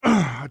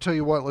I tell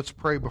you what, let's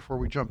pray before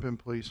we jump in,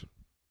 please.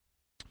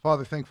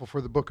 Father, thankful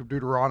for the book of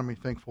Deuteronomy,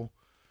 thankful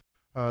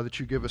that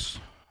you give us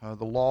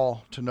the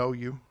law to know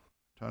you,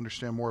 to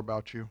understand more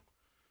about you,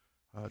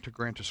 to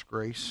grant us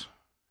grace,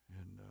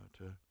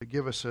 and to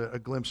give us a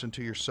glimpse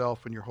into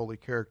yourself and your holy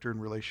character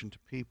in relation to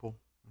people.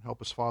 And help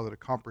us, Father, to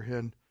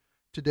comprehend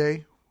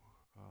today,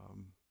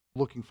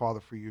 looking, Father,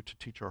 for you to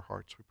teach our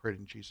hearts. We pray it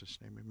in Jesus'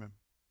 name, amen.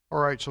 All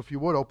right, so if you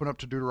would, open up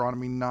to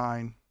Deuteronomy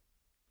 9.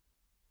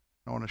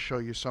 I want to show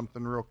you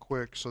something real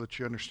quick so that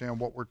you understand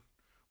what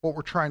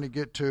we're trying to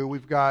get to.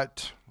 We've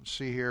got, let's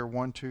see here,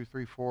 1, 2,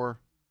 3, 4,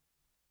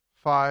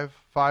 5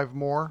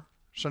 more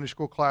Sunday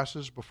school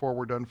classes before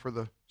we're done for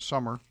the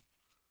summer.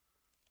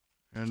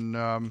 And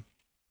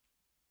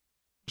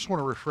just want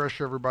to refresh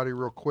everybody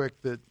real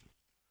quick that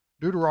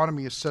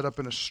Deuteronomy is set up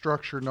in a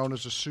structure known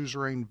as a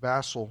suzerain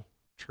vassal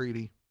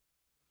treaty.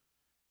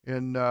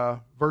 In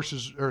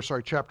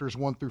chapters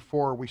 1 through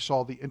 4, we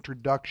saw the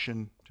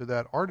introduction to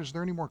that. Art, is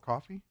there any more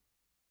coffee?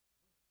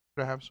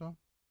 Could I have some?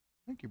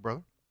 Thank you,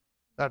 brother.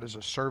 That is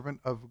a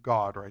servant of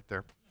God right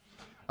there.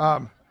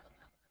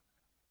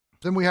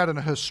 Then we had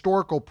a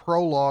historical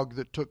prologue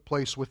that took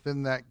place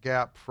within that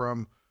gap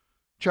from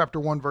chapter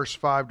 1, verse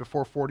 5 to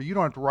 440. You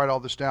don't have to write all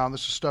this down.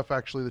 This is stuff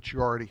actually that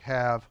you already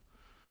have.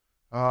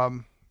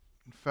 In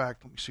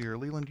fact, let me see here.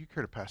 Leland, do you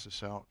care to pass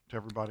this out to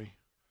everybody?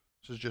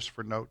 This is just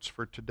for notes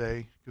for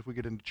today, if we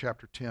get into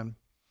chapter 10.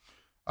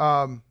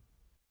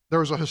 There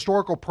was a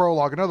historical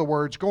prologue. In other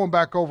words, going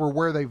back over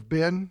where they've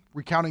been,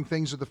 recounting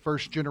things of the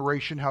first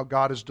generation, how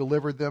God has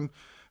delivered them,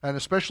 and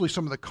especially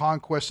some of the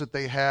conquests that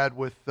they had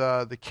with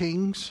the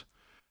kings,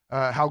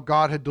 how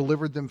God had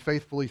delivered them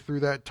faithfully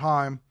through that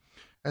time.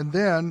 And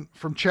then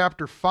from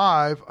chapter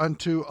 5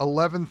 unto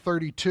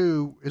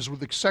 1132 is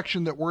with the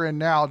section that we're in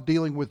now,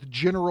 dealing with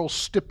general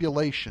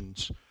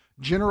stipulations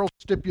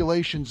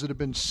that have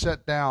been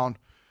set down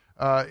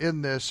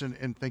in this.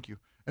 And thank you.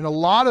 And a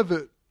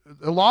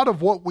lot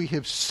of what we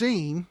have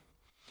seen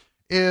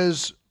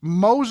is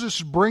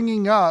Moses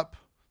bringing up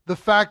the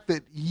fact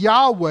that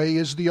Yahweh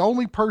is the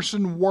only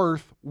person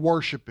worth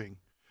worshiping.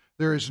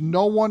 There is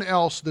no one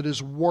else that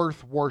is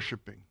worth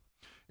worshiping.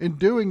 In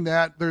doing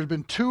that, there's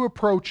been two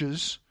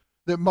approaches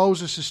that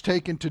Moses has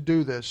taken to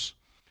do this.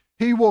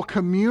 He will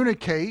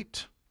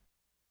communicate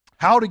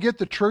how to get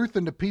the truth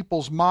into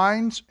people's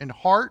minds and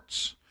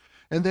hearts,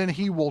 and then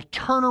he will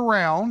turn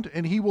around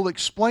and he will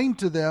explain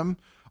to them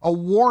a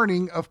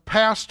warning of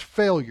past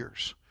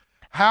failures.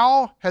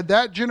 How had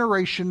that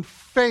generation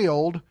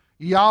failed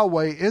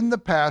Yahweh in the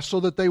past so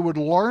that they would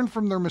learn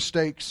from their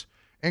mistakes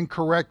and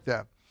correct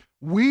that?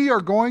 We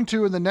are going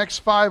to, in the next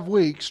 5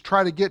 weeks,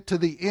 try to get to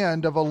the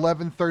end of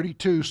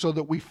 1132 so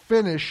that we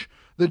finish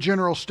the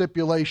general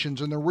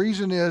stipulations. And the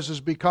reason is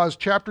because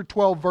chapter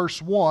 12,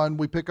 verse 1,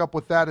 we pick up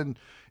with that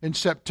in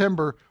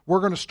September. We're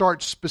going to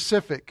start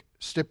specific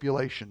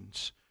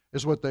stipulations,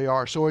 is what they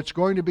are. So it's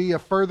going to be a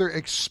further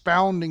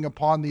expounding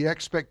upon the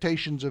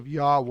expectations of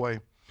Yahweh.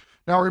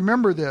 Now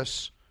remember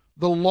this,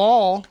 the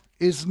law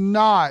is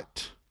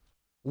not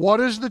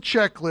what is the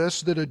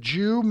checklist that a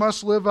Jew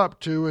must live up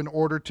to in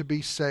order to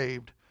be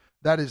saved.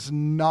 That is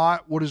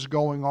not what is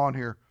going on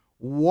here.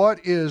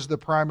 What is the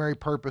primary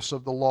purpose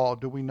of the law,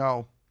 do we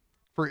know,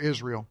 for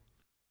Israel?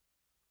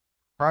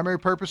 Primary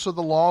purpose of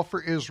the law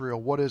for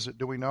Israel, what is it?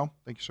 Do we know?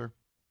 Thank you, sir.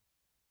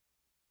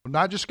 Well,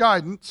 not just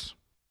guidance.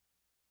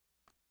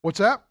 What's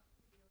that?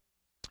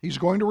 He's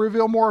going to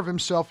reveal more of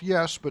himself,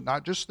 yes, but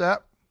not just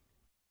that.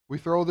 We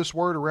throw this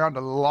word around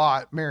a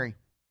lot, Mary.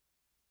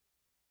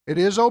 It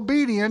is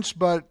obedience,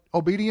 but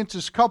obedience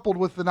is coupled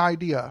with an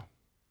idea.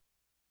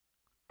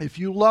 If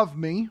you love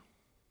me,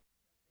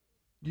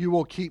 you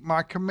will keep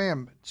my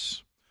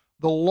commandments.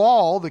 The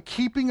law, the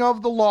keeping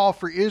of the law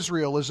for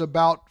Israel is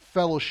about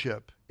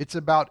fellowship. It's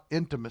about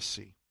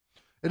intimacy.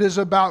 It is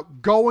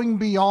about going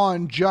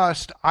beyond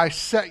just, I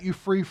set you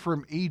free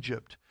from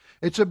Egypt.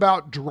 It's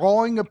about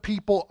drawing a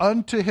people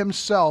unto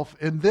himself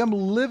and them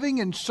living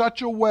in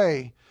such a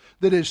way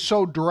that is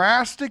so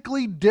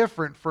drastically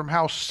different from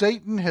how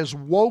Satan has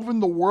woven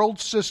the world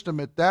system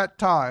at that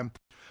time,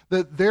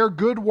 that their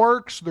good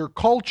works, their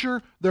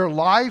culture, their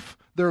life,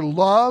 their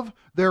love,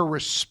 their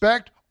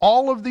respect,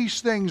 all of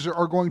these things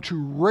are going to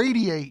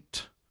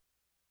radiate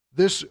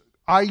this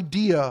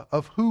idea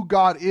of who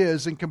God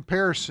is in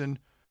comparison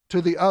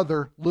to the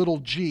other little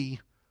g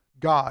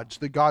gods,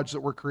 the gods that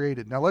were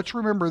created. Now let's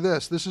remember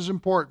this. This is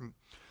important.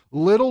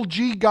 Little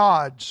g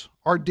gods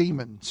are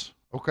demons,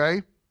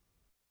 okay?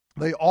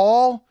 They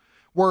all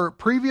were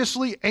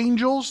previously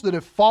angels that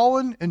have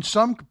fallen in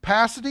some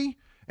capacity,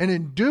 and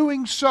in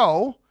doing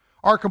so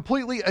are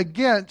completely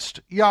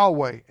against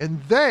Yahweh.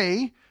 And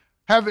they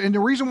have, and the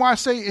reason why I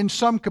say in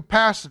some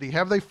capacity,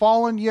 have they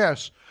fallen?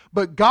 Yes.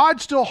 But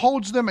God still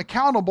holds them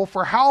accountable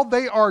for how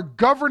they are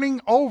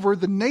governing over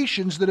the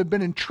nations that have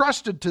been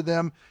entrusted to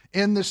them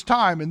in this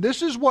time. And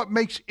this is what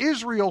makes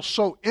Israel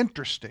so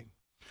interesting.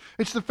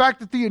 It's the fact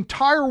that the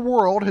entire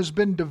world has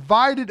been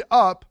divided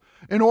up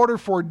in order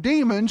for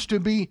demons to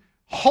be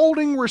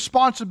holding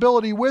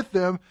responsibility with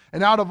them.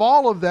 And out of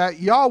all of that,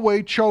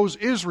 Yahweh chose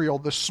Israel,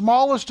 the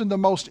smallest and the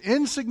most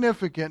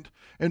insignificant,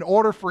 in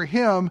order for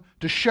him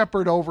to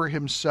shepherd over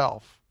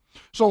himself.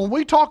 So when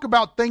we talk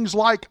about things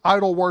like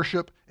idol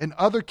worship and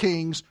other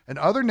kings and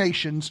other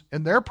nations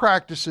and their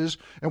practices,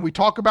 and we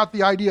talk about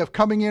the idea of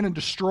coming in and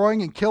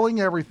destroying and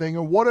killing everything,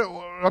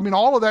 and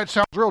all of that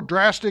sounds real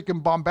drastic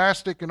and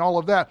bombastic and all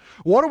of that.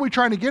 What are we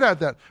trying to get at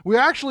that? We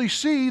actually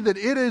see that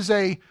it is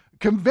a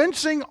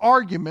convincing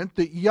argument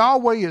that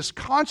Yahweh is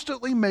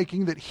constantly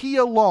making that he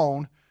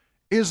alone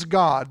is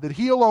God, that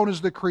he alone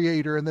is the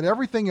creator, and that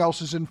everything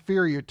else is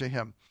inferior to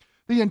him.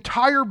 The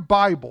entire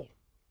Bible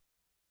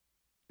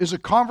is a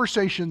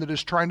conversation that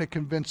is trying to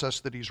convince us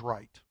that he's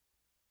right.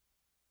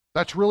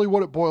 That's really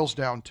what it boils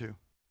down to.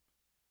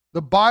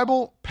 The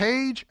Bible,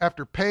 page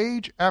after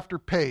page after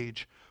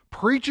page,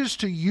 preaches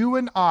to you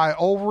and I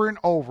over and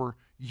over,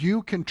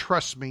 you can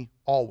trust me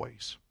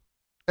always,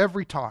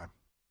 every time.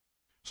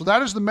 So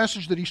that is the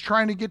message that he's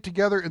trying to get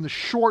together in the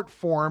short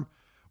form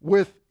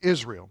with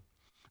Israel.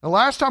 The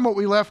last time what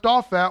we left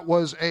off at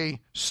was a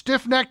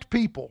stiff-necked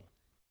people,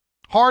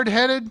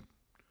 hard-headed.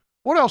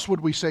 What else would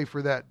we say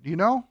for that? Do you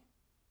know?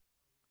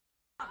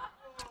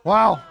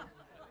 Wow.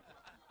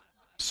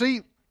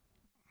 See,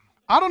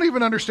 I don't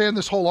even understand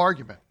this whole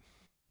argument.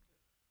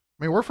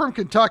 I mean, we're from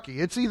Kentucky.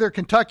 It's either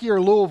Kentucky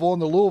or Louisville,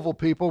 and the Louisville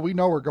people, we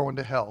know we're going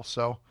to hell.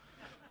 So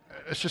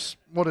it's just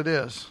what it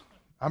is.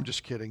 I'm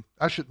just kidding.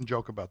 I shouldn't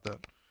joke about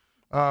that.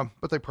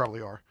 But they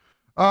probably are.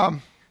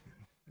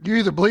 You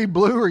either bleed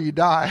blue or you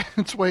die.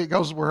 That's the way it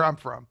goes where I'm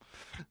from.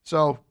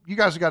 So you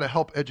guys have got to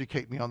help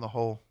educate me on the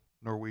whole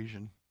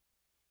Norwegian.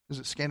 Is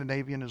it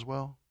Scandinavian as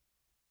well?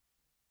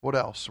 What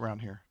else around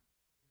here?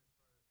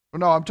 Well,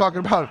 no, I'm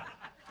talking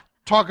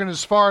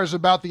as far as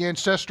about the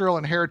ancestral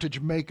and heritage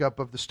makeup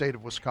of the state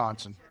of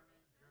Wisconsin.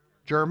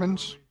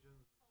 Germans?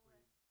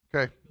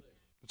 Okay,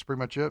 that's pretty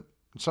much it.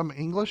 And some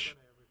English?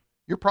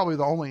 You're probably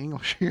the only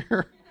English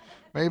here.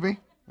 Maybe?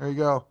 There you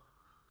go.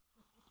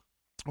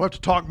 We'll have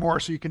to talk more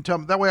so you can tell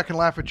me. That way I can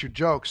laugh at your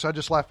jokes. I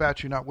just laugh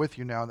at you, not with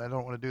you now, and I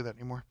don't want to do that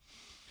anymore.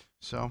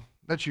 So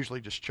that's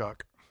usually just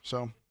Chuck.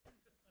 So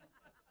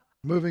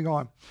moving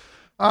on.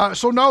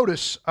 So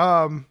notice,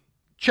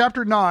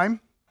 chapter 9,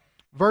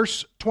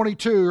 verse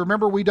 22.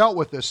 Remember, we dealt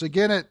with this.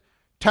 Again at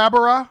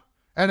Taberah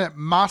and at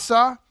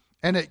Massa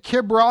and at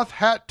Kibroth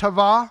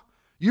Hattavah,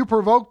 you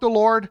provoked the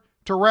Lord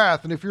to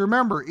wrath. And if you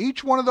remember,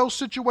 each one of those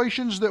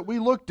situations that we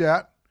looked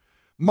at,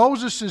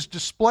 Moses is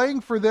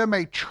displaying for them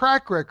a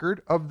track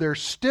record of their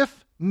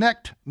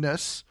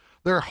stiff-neckedness,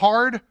 their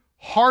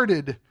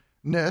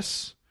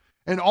hard-heartedness,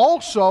 and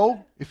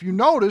also, if you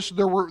notice,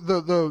 there were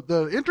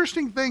the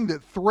interesting thing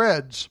that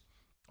threads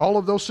all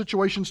of those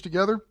situations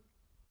together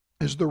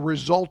is the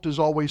result is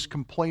always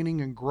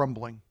complaining and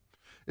grumbling.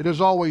 It is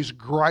always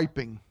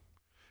griping.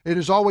 It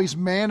is always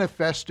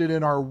manifested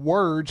in our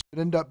words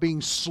that end up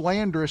being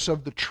slanderous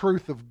of the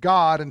truth of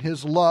God and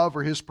his love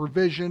or his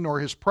provision or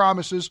his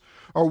promises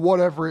or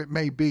whatever it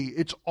may be.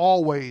 It's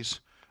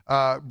always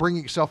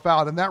bringing itself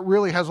out. And that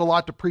really has a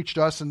lot to preach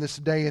to us in this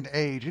day and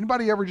age.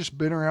 Anybody ever just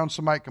been around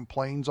somebody that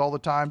complains all the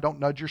time? Don't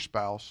nudge your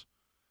spouse.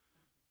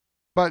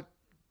 But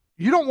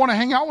you don't want to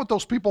hang out with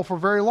those people for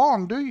very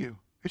long, do you?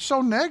 It's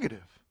so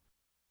negative.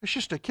 It's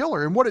just a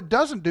killer. And what it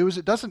doesn't do is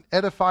it doesn't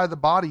edify the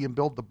body and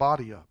build the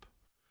body up.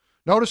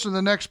 Notice in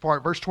the next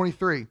part, verse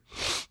 23,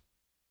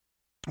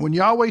 when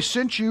Yahweh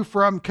sent you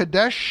from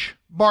Kadesh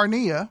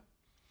Barnea,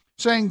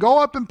 saying, go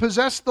up and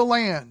possess the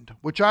land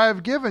which I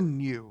have given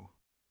you,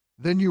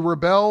 then you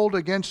rebelled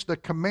against the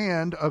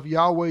command of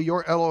Yahweh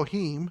your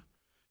Elohim.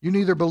 You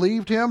neither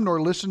believed him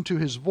nor listened to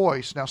his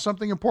voice. Now,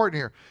 something important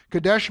here.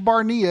 Kadesh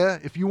Barnea,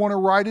 if you want to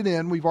write it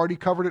in, we've already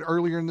covered it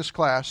earlier in this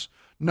class.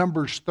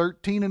 Numbers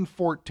 13 and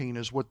 14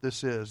 is what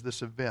this is,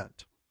 this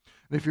event.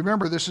 And if you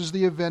remember, this is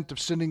the event of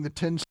sending the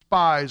 10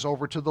 spies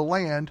over to the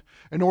land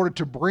in order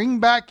to bring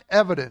back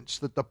evidence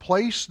that the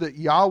place that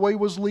Yahweh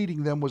was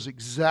leading them was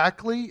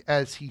exactly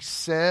as he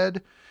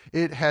said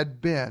it had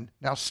been.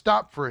 Now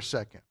stop for a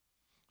second.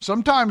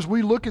 Sometimes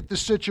we look at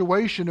this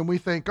situation and we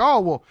think,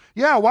 oh, well,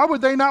 yeah, why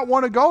would they not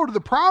want to go to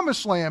the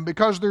promised land?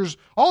 Because there's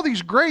all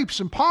these grapes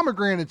and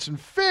pomegranates and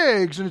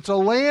figs, and it's a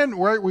land,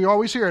 right? We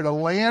always hear it, a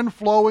land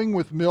flowing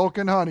with milk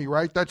and honey,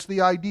 right? That's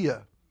the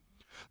idea.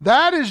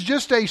 That is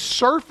just a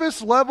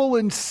surface level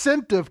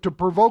incentive to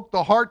provoke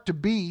the heart to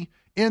be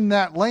in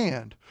that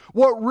land.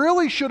 What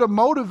really should have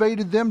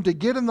motivated them to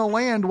get in the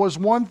land was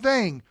one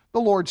thing.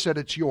 The Lord said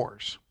it's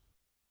yours.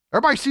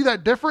 Everybody see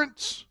that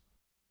difference?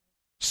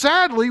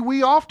 Sadly,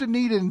 we often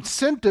need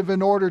incentive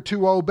in order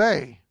to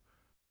obey.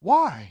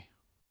 Why?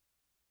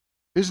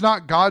 Is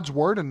not God's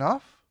word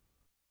enough?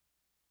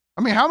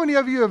 I mean, how many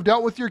of you have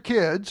dealt with your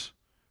kids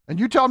and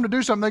you tell them to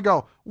do something, they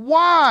go,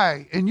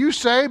 why? And you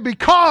say,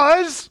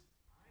 because.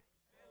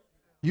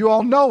 You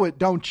all know it,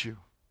 don't you?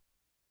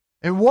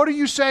 And what are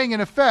you saying in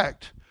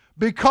effect?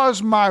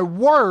 Because my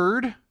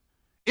word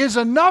is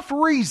enough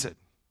reason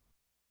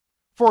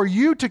for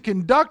you to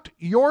conduct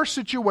your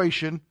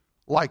situation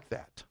like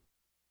that.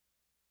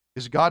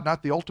 Is God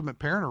not the ultimate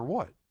parent or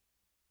what?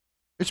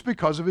 It's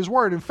because of his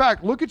word. In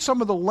fact, look at some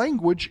of the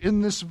language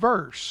in this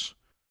verse.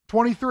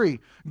 23,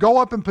 go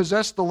up and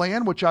possess the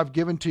land which I've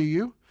given to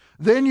you.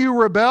 Then you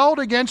rebelled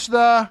against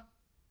the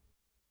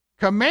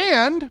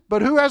command,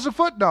 but who has a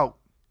footnote?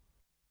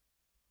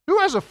 Who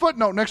has a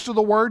footnote next to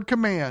the word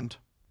command?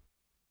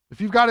 If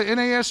you've got an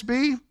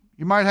NASB,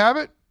 you might have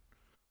it.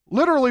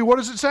 Literally, what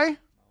does it say?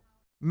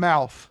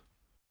 Mouth.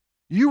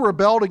 You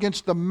rebelled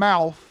against the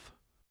mouth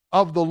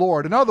of the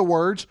Lord. In other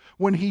words,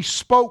 when he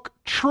spoke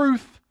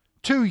truth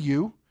to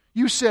you,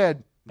 you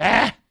said,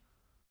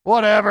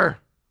 whatever.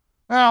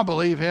 I don't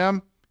believe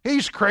him.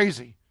 He's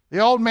crazy. The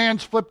old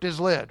man's flipped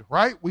his lid,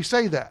 right? We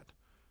say that.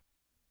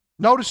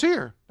 Notice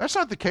here, that's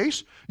not the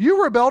case.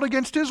 You rebelled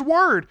against his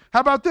word.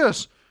 How about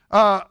this?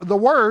 The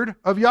word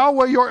of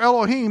Yahweh your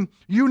Elohim,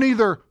 you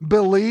neither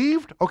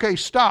believed. Okay,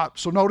 stop.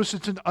 So notice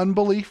it's an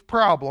unbelief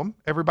problem.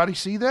 Everybody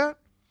see that?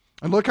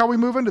 And look how we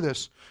move into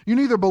this. You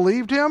neither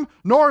believed him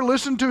nor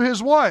listened to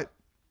his what?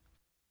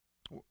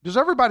 Does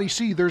everybody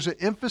see there's an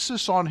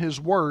emphasis on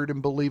his word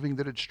and believing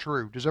that it's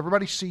true? Does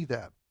everybody see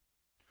that?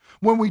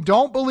 When we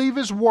don't believe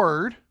his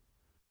word,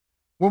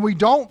 when we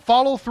don't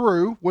follow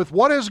through with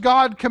what has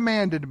God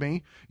commanded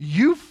me,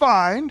 you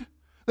find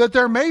that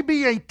there may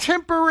be a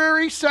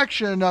temporary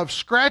section of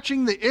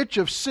scratching the itch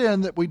of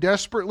sin that we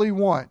desperately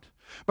want.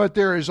 But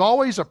there is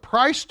always a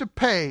price to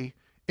pay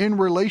in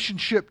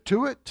relationship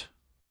to it.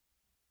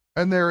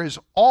 And there is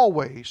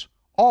always,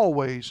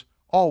 always,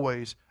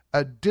 always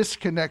a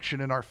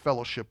disconnection in our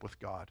fellowship with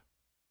God.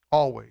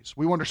 Always.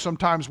 We wonder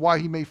sometimes why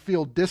he may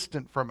feel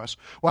distant from us.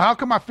 Well, how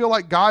come I feel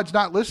like God's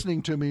not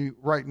listening to me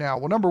right now?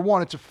 Well, number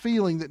one, it's a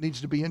feeling that needs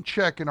to be in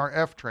check in our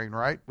F train,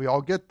 right? We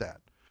all get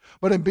that.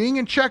 But in being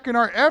in check in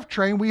our F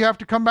train, we have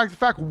to come back to the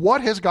fact,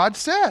 what has God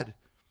said?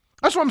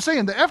 That's what I'm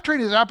saying. The F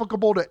train is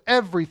applicable to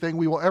everything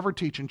we will ever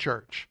teach in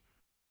church.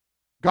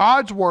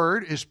 God's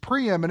word is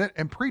preeminent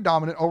and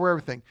predominant over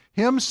everything.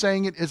 Him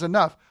saying it is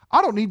enough.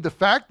 I don't need the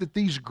fact that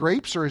these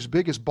grapes are as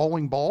big as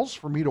bowling balls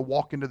for me to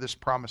walk into this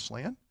promised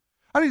land.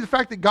 I need the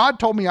fact that God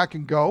told me I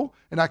can go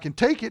and I can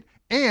take it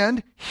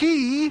and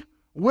he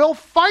will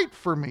fight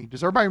for me.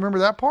 Does everybody remember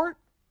that part?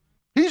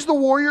 He's the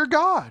warrior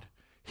God.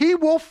 He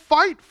will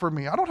fight for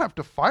me. I don't have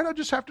to fight. I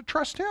just have to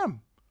trust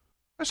him.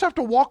 I just have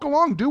to walk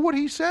along, do what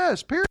he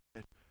says, period.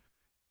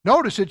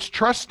 Notice it's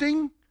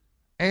trusting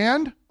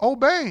and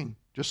obeying,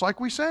 just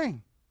like we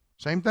sang.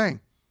 Same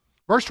thing.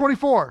 Verse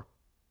 24.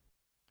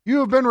 You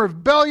have been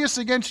rebellious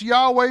against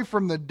Yahweh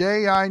from the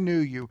day I knew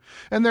you.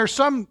 And there's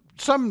some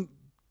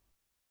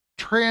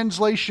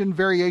translation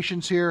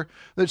variations here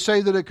that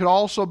say that it could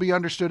also be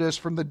understood as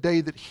from the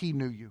day that he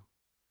knew you.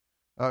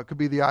 Could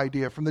be the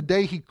idea. From the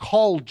day he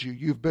called you,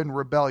 you've been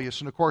rebellious.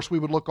 And of course, we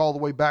would look all the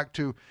way back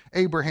to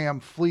Abraham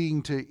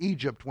fleeing to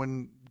Egypt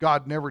when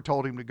God never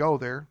told him to go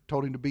there,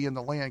 told him to be in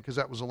the land because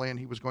that was the land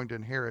he was going to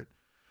inherit.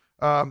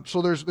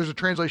 So there's a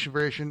translation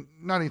variation,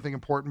 not anything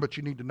important, but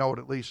you need to know it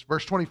at least.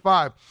 Verse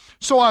 25,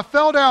 so I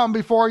fell down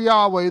before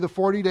Yahweh the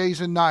 40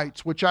 days and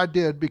nights, which I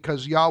did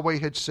because Yahweh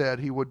had said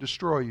he would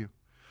destroy you.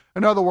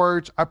 In other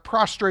words, I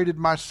prostrated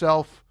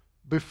myself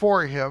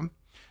before him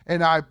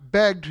and I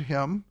begged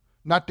him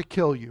not to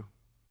kill you.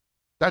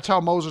 That's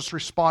how Moses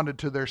responded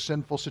to their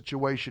sinful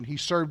situation. He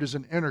served as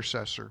an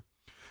intercessor.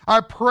 I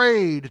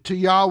prayed to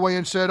Yahweh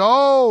and said,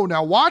 oh,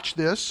 now watch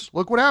this.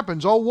 Look what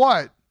happens. Oh,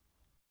 what?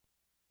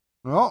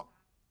 Well,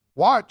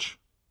 watch.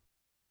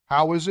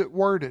 How is it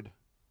worded?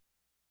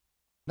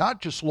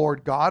 Not just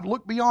Lord God.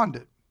 Look beyond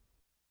it.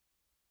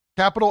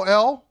 Capital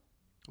L,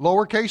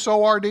 lowercase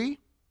O-R-D,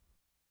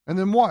 and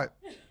then what?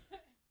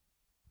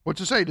 What's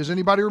it say? Does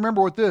anybody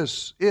remember what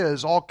this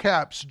is? All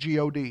caps,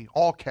 G-O-D,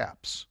 all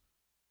caps.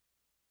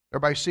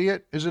 Everybody see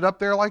it? Is it up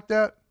there like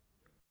that?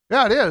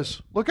 Yeah, it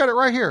is. Look at it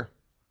right here.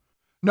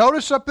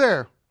 Notice up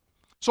there.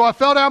 So I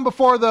fell down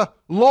before the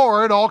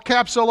Lord, all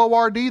caps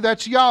L-O-R-D,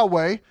 that's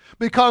Yahweh,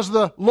 because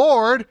the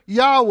Lord,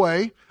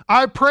 Yahweh,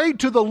 I prayed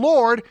to the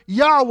Lord,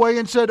 Yahweh,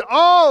 and said,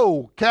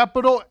 oh,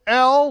 capital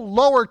L,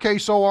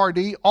 lowercase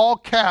O-R-D, all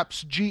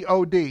caps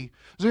G-O-D.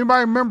 Does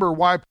anybody remember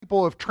why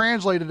people have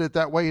translated it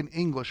that way in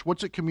English?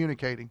 What's it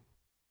communicating?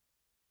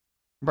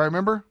 Anybody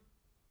remember?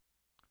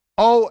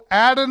 Oh,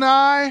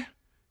 Adonai,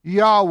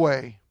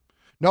 Yahweh.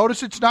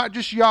 Notice it's not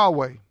just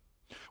Yahweh.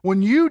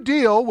 When you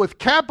deal with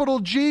capital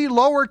G,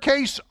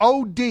 lowercase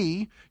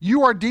O-D,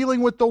 you are dealing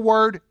with the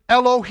word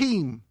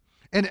Elohim.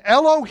 And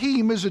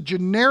Elohim is a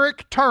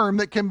generic term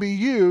that can be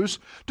used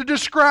to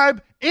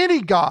describe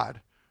any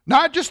God.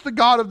 Not just the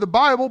God of the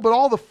Bible, but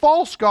all the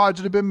false gods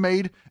that have been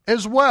made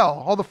as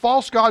well. All the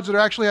false gods that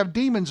actually have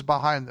demons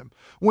behind them.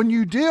 When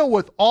you deal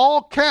with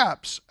all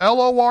caps,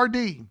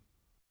 L-O-R-D,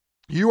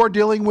 you are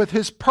dealing with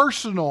his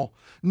personal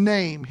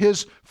name,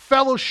 his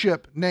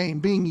fellowship name,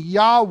 being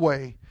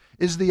Yahweh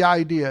is the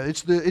idea.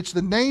 It's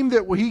the name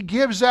that he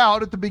gives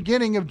out at the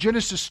beginning of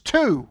Genesis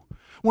 2.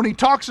 when he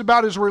talks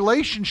about his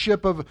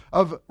relationship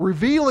of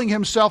revealing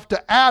himself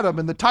to Adam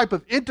and the type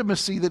of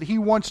intimacy that he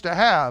wants to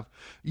have.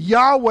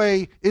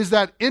 Yahweh is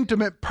that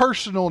intimate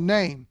personal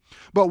name.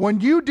 But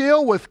when you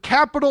deal with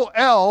capital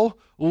L,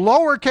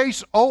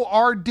 lowercase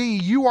O-R-D,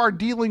 you are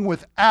dealing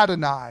with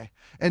Adonai.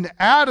 And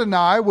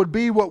Adonai would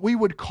be what we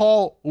would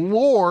call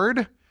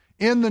Lord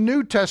in the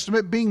New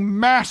Testament, being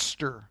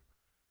master.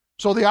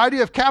 So the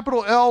idea of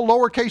capital L,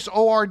 lowercase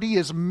O-R-D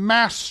is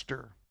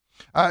master.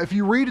 If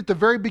you read at the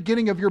very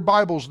beginning of your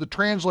Bibles, the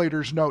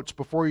translator's notes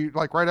before you,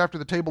 like right after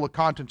the table of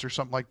contents or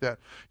something like that,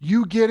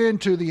 you get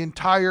into the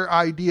entire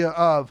idea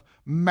of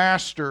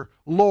Master,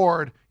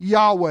 Lord,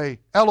 Yahweh,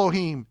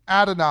 Elohim,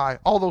 Adonai,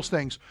 all those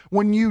things.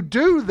 When you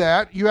do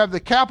that, you have the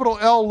capital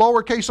L,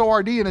 lowercase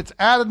O-R-D, and it's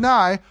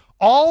Adonai.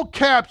 All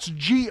caps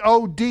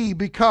G-O-D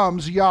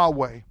becomes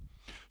Yahweh.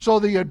 So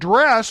the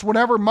address,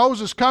 whenever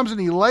Moses comes and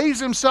he lays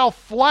himself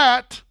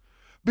flat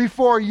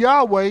before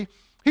Yahweh,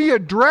 he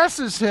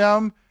addresses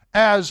him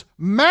as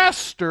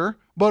master,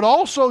 but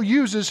also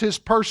uses his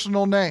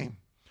personal name.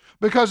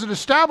 Because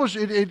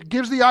it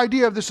gives the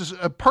idea of this is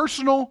a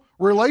personal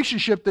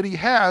relationship that he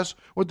has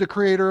with the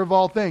creator of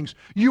all things.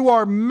 You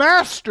are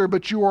master,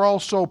 but you are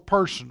also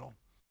personal.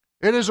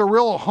 It is a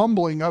real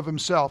humbling of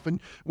himself.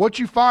 And what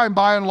you find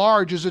by and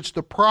large is it's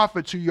the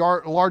prophets who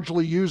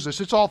largely use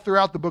this. It's all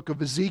throughout the book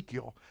of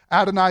Ezekiel.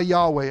 Adonai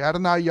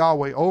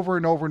Yahweh, over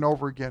and over and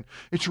over again.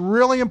 It's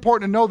really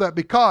important to know that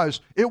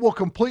because it will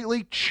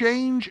completely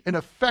change and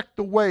affect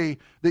the way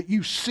that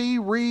you see,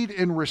 read,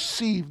 and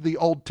receive the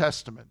Old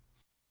Testament.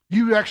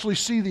 You actually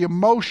see the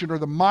emotion or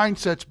the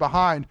mindsets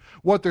behind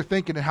what they're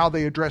thinking and how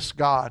they address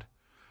God.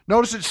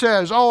 Notice it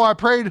says, I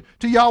prayed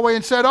to Yahweh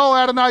and said,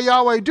 Adonai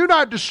Yahweh, do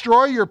not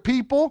destroy your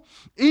people,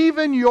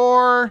 even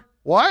your,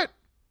 what?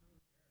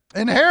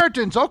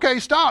 Inheritance. Okay,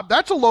 stop.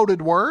 That's a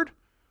loaded word.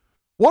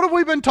 What have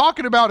we been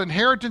talking about?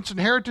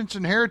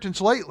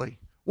 Inheritance lately.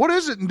 What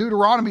is it in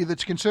Deuteronomy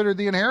that's considered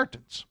the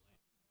inheritance?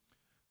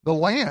 The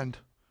land.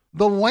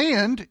 The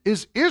land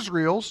is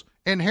Israel's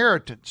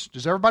inheritance.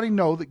 Does everybody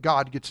know that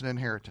God gets an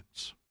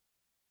inheritance?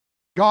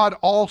 God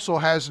also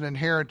has an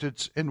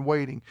inheritance in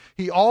waiting.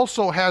 He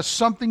also has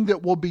something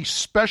that will be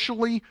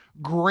specially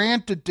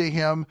granted to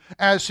him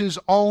as his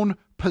own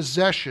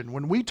possession.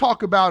 When we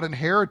talk about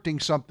inheriting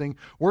something,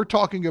 we're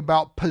talking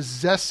about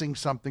possessing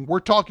something. We're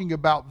talking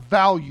about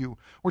value.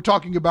 We're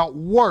talking about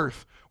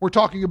worth. We're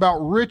talking about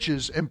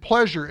riches and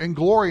pleasure and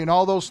glory and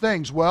all those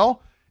things.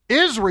 Well,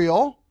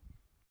 Israel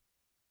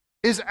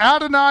is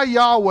Adonai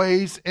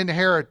Yahweh's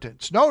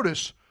inheritance.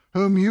 Notice,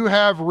 whom you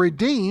have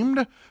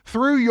redeemed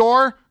through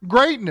your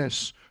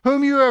greatness,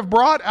 whom you have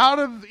brought out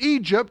of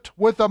Egypt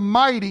with a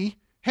mighty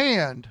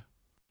hand.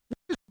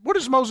 What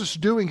is Moses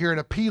doing here in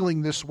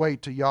appealing this way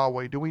to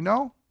Yahweh? Do we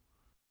know?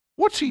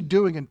 What's he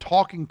doing in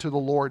talking to the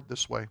Lord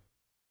this way?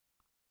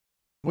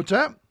 What's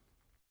that?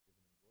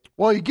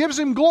 Well, he gives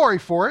him glory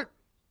for it.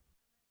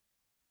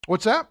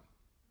 What's that?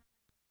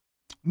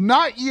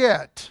 Not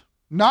yet.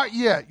 Not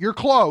yet. You're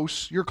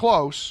close. You're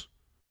close.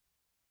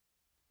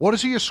 What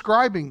is he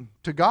ascribing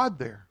to God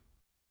there?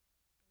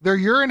 They're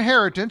your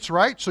inheritance,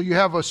 right? So you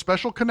have a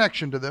special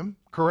connection to them,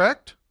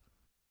 correct?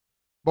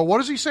 But what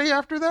does he say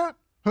after that?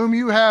 Whom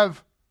you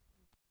have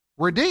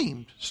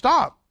redeemed.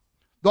 Stop.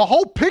 The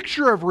whole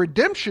picture of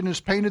redemption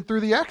is painted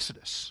through the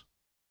Exodus.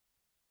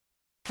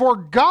 For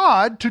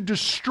God to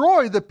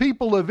destroy the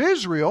people of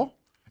Israel,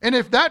 and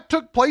if that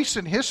took place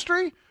in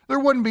history, there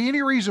wouldn't be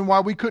any reason why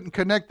we couldn't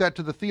connect that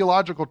to the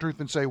theological truth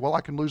and say, well,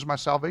 I can lose my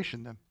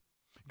salvation then.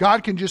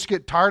 God can just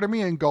get tired of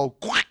me and go,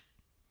 quack.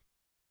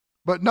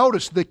 But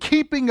notice, the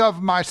keeping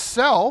of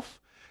myself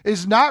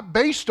is not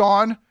based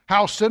on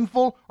how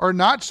sinful or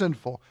not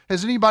sinful.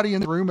 Has anybody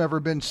in the room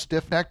ever been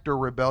stiff-necked or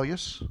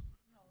rebellious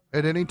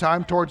at any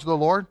time towards the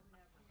Lord?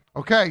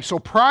 Okay, so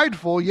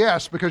prideful,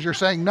 yes, because you're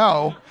saying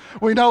no.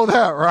 We know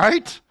that,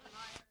 right?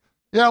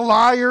 Yeah,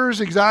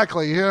 liars,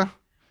 exactly, yeah.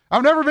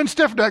 I've never been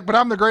stiff-necked, but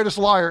I'm the greatest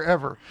liar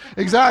ever.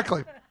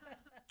 Exactly.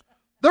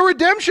 The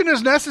redemption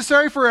is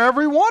necessary for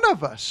every one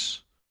of us.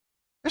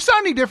 It's not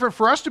any different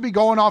for us to be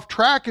going off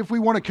track if we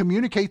want to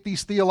communicate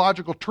these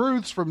theological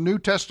truths from New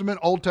Testament,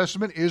 Old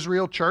Testament,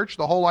 Israel, church,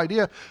 the whole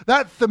idea.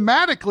 That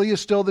thematically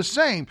is still the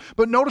same.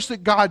 But notice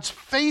that God's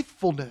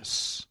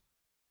faithfulness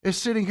is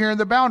sitting here in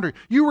the boundary.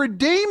 You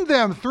redeemed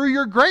them through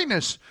your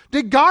greatness.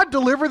 Did God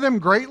deliver them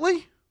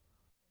greatly?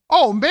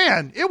 Oh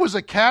man, it was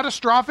a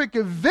catastrophic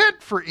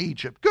event for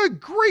Egypt.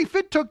 Good grief,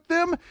 it took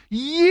them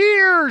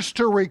years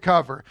to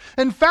recover.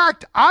 In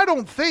fact, I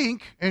don't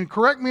think, and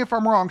correct me if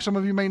I'm wrong, some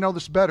of you may know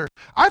this better,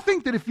 I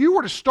think that if you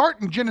were to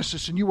start in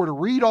Genesis and you were to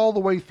read all the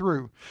way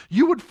through,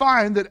 you would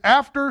find that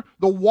after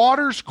the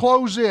waters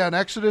close in,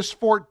 Exodus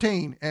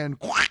 14,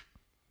 and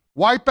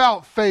wipe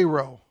out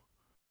Pharaoh,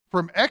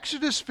 from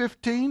Exodus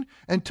 15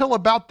 until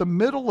about the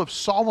middle of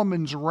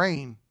Solomon's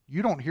reign,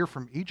 you don't hear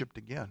from Egypt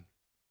again.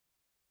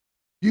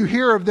 You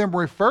hear of them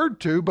referred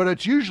to, but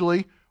it's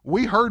usually,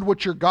 we heard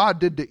what your God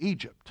did to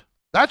Egypt.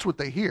 That's what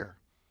they hear.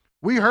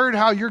 We heard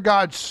how your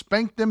God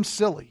spanked them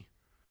silly.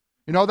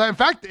 You know that, in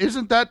fact,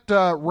 isn't that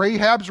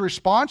Rahab's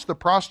response, the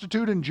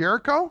prostitute in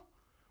Jericho?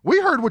 We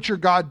heard what your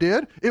God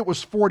did. It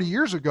was 40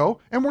 years ago,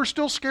 and we're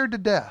still scared to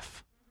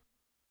death.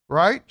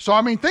 Right? So,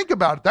 I mean, think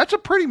about it. That's a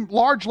pretty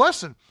large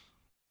lesson.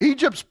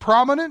 Egypt's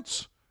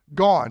prominence,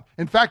 gone.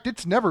 In fact,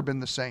 it's never been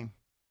the same.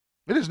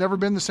 It has never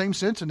been the same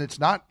since, and it's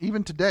not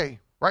even today.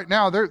 Right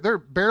now, they're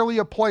barely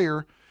a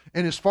player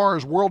in as far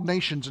as world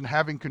nations and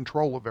having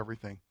control of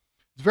everything.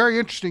 It's very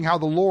interesting how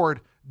the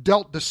Lord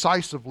dealt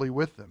decisively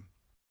with them.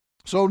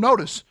 So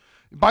notice,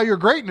 by your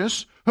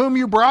greatness, whom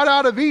you brought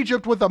out of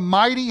Egypt with a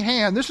mighty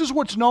hand. This is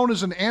what's known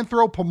as an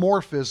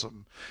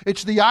anthropomorphism.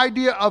 It's the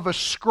idea of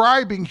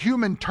ascribing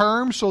human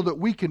terms so that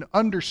we can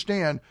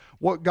understand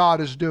what God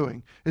is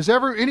doing. Has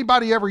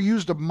anybody ever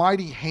used a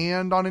mighty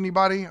hand on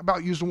anybody?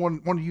 About using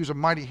wanted to use a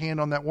mighty hand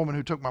on that woman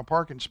who took my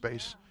parking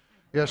space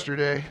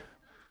yesterday.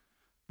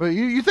 But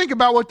you think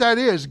about what that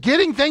is.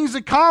 Getting things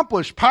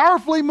accomplished,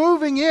 powerfully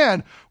moving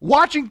in,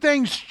 watching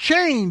things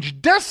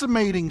change,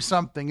 decimating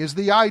something is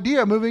the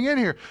idea moving in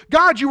here.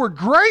 God, you were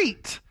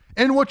great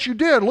in what you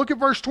did. Look at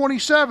verse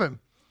 27.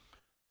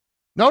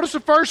 Notice the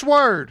first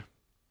word.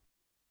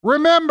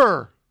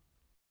 Remember.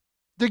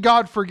 Did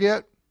God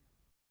forget?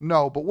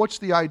 No, but what's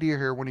the idea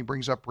here when he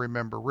brings up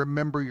remember?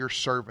 Remember your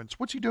servants.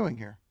 What's he doing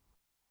here?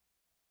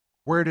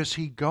 Where does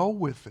he go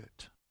with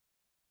it?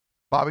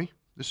 Bobby,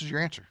 this is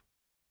your answer.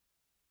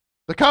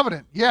 The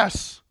covenant,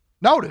 yes.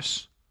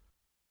 Notice,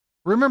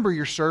 remember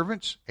your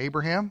servants,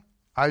 Abraham,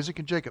 Isaac,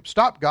 and Jacob.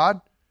 Stop,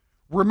 God.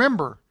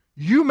 Remember,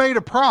 you made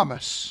a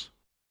promise.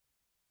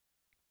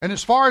 And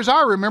as far as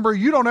I remember,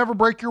 you don't ever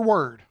break your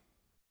word.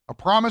 A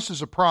promise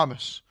is a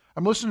promise.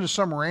 I'm listening to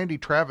some Randy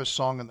Travis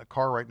song in the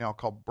car right now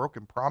called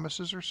Broken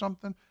Promises or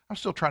something. I'm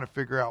still trying to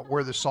figure out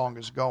where this song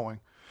is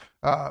going.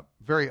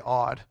 Very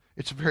odd.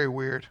 It's very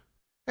weird.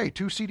 Hey,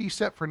 2 CD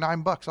set for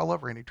 $9. I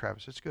love Randy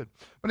Travis. It's good.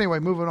 But anyway,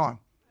 moving on.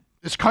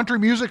 Is country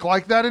music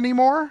like that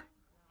anymore?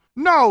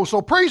 No.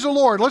 So praise the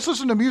Lord. Let's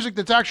listen to music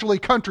that's actually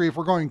country if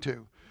we're going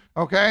to.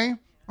 Okay?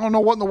 I don't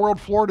know what in the world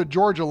Florida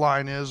Georgia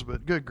line is,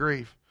 but good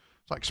grief.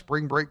 It's like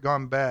spring break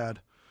gone bad.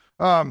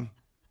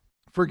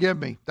 Forgive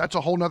me. That's a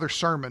whole nother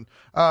sermon.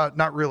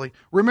 Not really.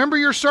 Remember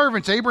your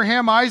servants,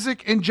 Abraham,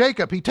 Isaac, and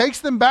Jacob. He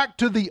takes them back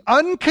to the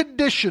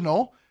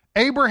unconditional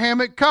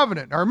Abrahamic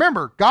covenant. Now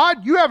remember,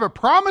 God, you have a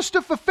promise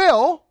to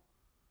fulfill,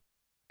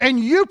 and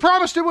you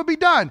promised it would be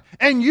done.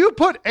 And you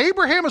put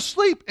Abraham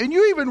asleep, and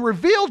you even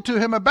revealed to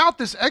him about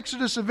this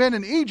Exodus event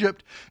in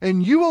Egypt,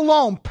 and you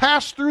alone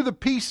passed through the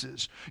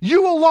pieces.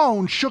 You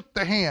alone shook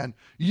the hand.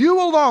 You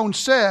alone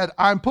said,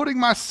 I'm putting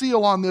my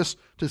seal on this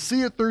to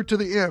see it through to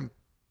the end.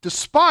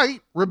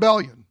 Despite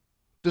rebellion,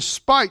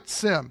 despite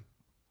sin.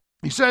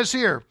 He says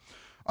here,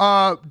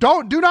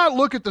 do not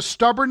look at the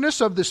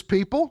stubbornness of this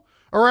people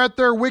or at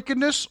their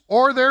wickedness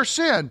or their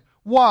sin.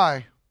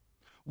 Why?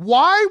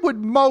 Why would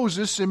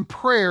Moses in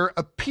prayer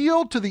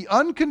appeal to the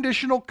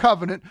unconditional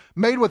covenant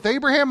made with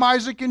Abraham,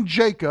 Isaac, and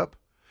Jacob,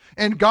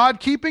 and God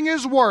keeping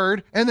his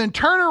word, and then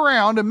turn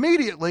around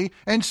immediately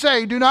and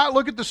say, do not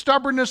look at the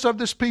stubbornness of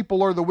this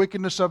people or the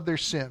wickedness of their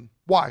sin?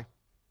 Why?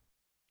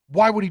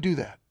 Why would he do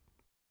that?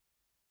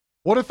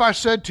 What if I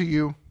said to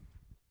you,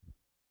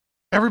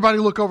 everybody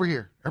look over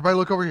here. Everybody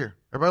look over here.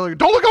 Everybody look.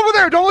 Don't look over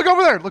there. Don't look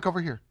over there. Look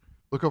over here.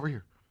 Look over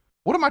here.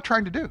 What am I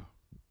trying to do?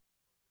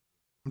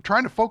 I'm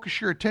trying to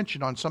focus your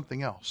attention on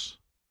something else.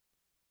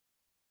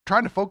 I'm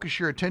trying to focus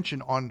your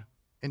attention on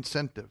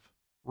incentive,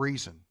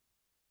 reason.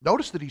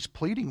 Notice that he's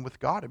pleading with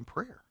God in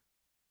prayer.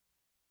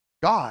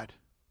 God,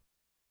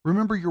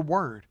 remember your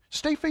word.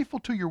 Stay faithful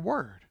to your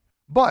word.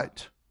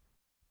 But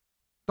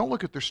don't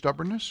look at their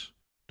stubbornness.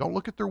 Don't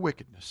look at their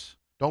wickedness.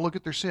 Don't look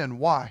at their sin.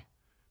 Why?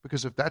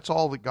 Because if that's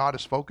all that God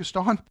is focused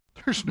on,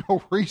 there's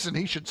no reason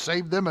he should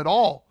save them at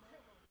all.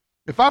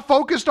 If I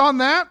focused on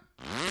that,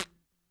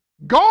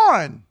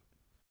 gone.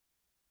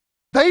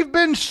 They've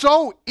been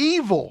so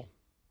evil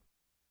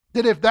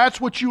that if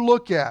that's what you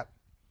look at,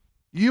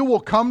 you will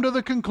come to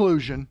the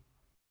conclusion,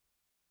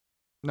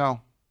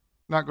 no,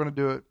 not going to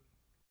do it.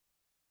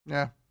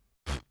 Yeah,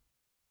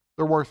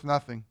 they're worth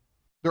nothing.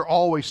 They're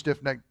always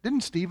stiff-necked.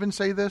 Didn't Stephen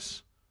say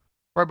this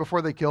right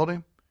before they killed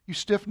him? You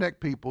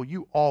stiff-necked people,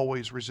 you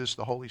always resist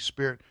the Holy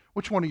Spirit.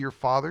 Which one of your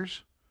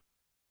fathers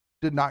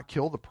did not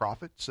kill the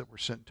prophets that were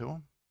sent to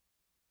him?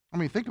 I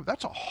mean, think of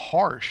that's a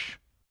harsh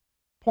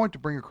point to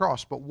bring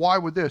across. But why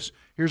would this?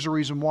 Here's the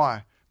reason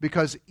why.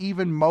 Because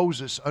even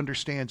Moses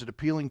understands that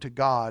appealing to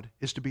God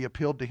is to be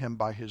appealed to him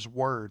by his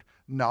word,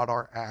 not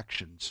our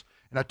actions.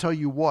 And I tell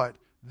you what,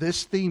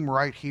 this theme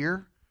right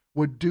here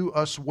would do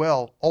us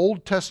well,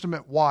 Old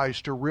Testament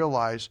wise, to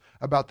realize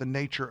about the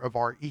nature of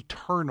our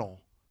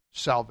eternal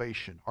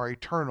salvation, our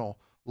eternal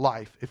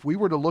life. If we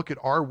were to look at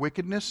our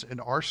wickedness and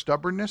our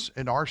stubbornness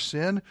and our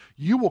sin,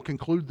 you will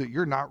conclude that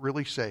you're not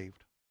really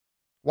saved.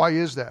 Why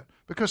is that?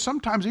 Because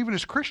sometimes even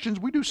as Christians,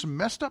 we do some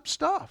messed up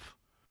stuff.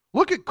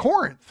 Look at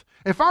Corinth.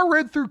 If I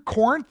read through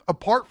Corinth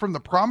apart from the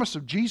promise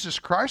of Jesus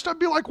Christ, I'd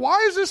be like, why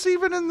is this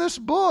even in this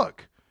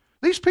book?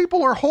 These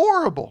people are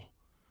horrible.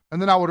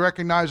 And then I would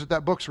recognize that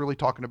that book's really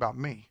talking about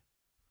me.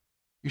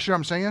 You see what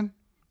I'm saying?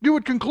 You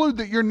would conclude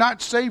that you're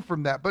not saved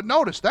from that. But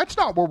notice, that's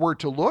not where we're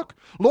to look.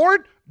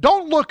 Lord,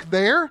 Don't look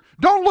there.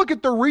 Don't look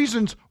at the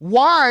reasons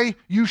why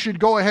you should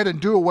go ahead and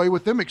do away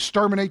with them,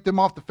 exterminate them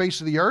off the face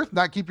of the earth,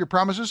 not keep your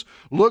promises.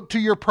 Look to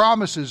your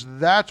promises.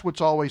 That's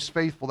what's always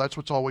faithful. That's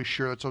what's always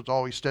sure. That's what's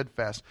always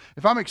steadfast.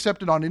 If I'm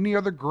accepted on any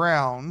other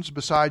grounds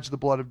besides the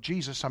blood of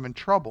Jesus, I'm in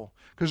trouble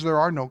because there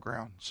are no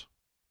grounds.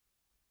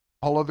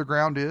 All other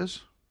ground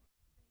is?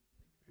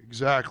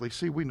 Exactly.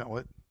 See, we know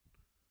it.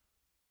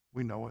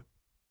 We know it.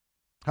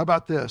 How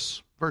about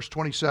this? Verse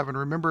 27.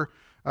 Remember,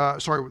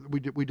 we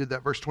did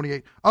that. Verse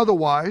 28.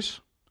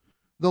 Otherwise,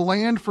 the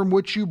land from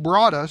which you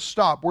brought us,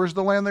 stop. Where's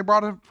the land they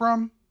brought it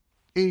from?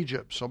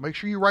 Egypt. So make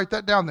sure you write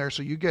that down there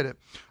so you get it.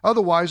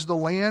 Otherwise, the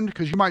land,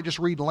 because you might just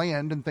read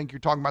land and think you're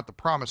talking about the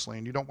promised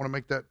land. You don't want to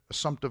make that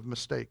assumptive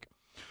mistake.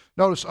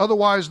 Notice,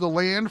 otherwise, the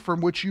land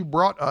from which you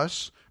brought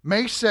us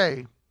may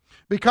say,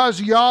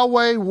 because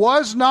Yahweh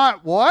was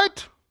not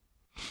what?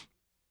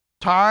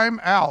 Time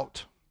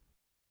out.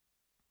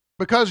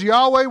 Because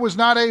Yahweh was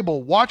not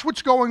able. Watch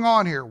what's going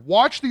on here.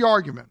 Watch the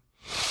argument.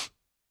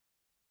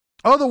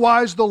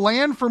 Otherwise, the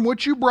land from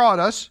which you brought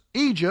us,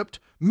 Egypt,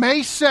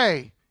 may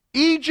say,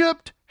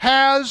 Egypt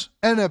has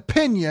an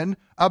opinion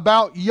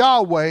about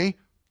Yahweh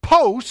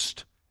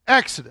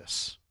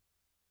post-Exodus.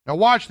 Now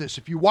watch this.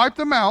 If you wipe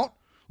them out,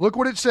 look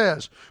what it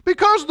says.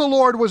 Because the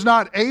Lord was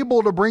not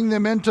able to bring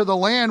them into the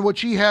land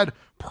which he had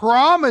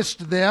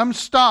promised them.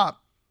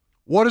 Stop.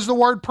 What is the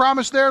word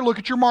promise there? Look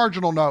at your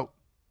marginal note.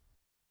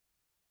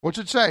 What's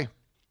it say?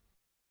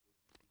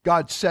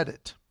 God said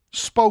it.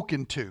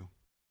 Spoken to.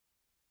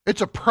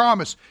 It's a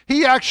promise.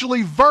 He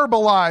actually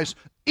verbalized.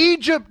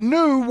 Egypt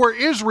knew where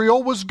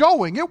Israel was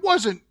going. It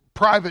wasn't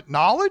private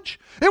knowledge.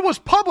 It was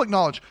public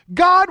knowledge.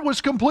 God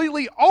was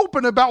completely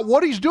open about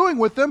what he's doing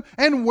with them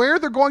and where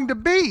they're going to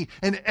be.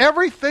 And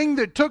everything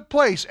that took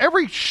place,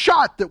 every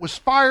shot that was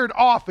fired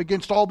off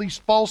against all these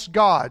false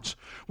gods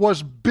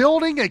was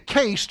building a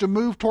case to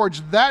move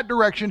towards that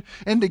direction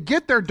and to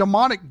get their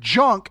demonic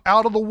junk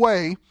out of the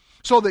way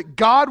so that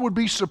God would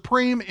be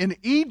supreme in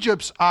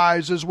Egypt's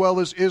eyes as well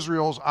as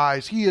Israel's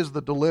eyes. He is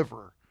the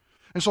deliverer.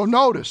 And so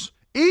notice,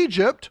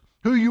 Egypt,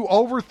 who you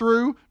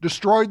overthrew,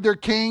 destroyed their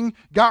king,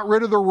 got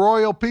rid of the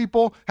royal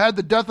people, had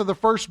the death of the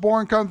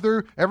firstborn come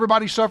through,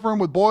 everybody suffering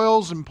with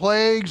boils and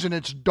plagues, and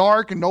it's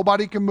dark and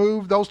nobody can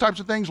move, those types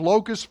of things,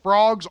 locusts,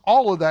 frogs,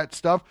 all of that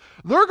stuff.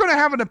 They're going to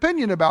have an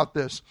opinion about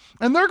this.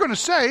 And they're going to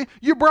say,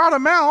 you brought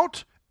them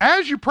out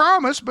as you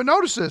promised, but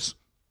notice this.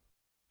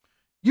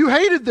 You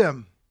hated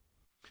them.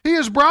 He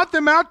has brought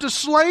them out to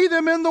slay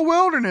them in the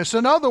wilderness.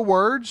 In other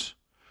words,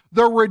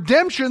 the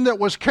redemption that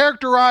was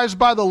characterized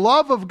by the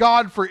love of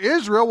God for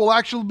Israel will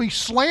actually be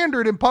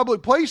slandered in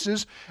public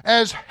places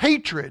as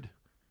hatred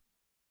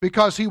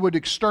because he would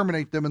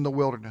exterminate them in the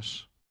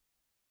wilderness.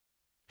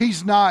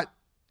 He's not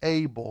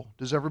able.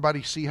 Does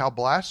everybody see how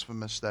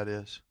blasphemous that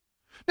is?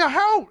 Now,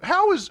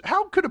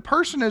 how could a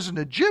person as an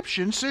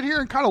Egyptian sit here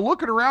and kind of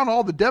looking around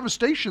all the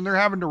devastation they're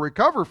having to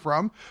recover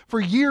from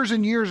for years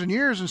and years and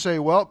years and say,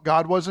 well,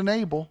 God wasn't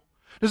able?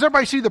 Does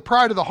everybody see the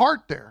pride of the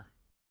heart there?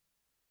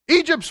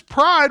 Egypt's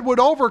pride would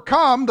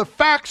overcome the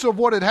facts of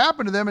what had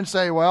happened to them and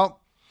say, well,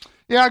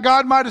 yeah,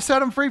 God might have set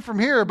them free from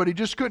here, but he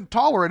just couldn't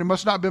tolerate it. It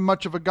must not have been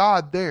much of a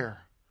God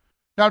there.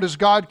 Now, does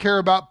God care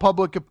about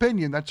public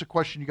opinion? That's a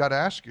question you got to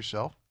ask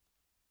yourself.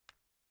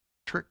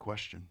 Trick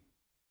question.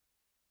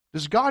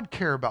 Does God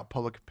care about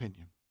public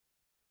opinion?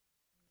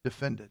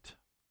 Defend it.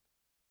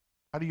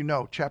 How do you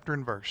know? Chapter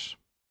and verse.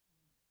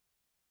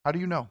 How do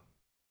you know?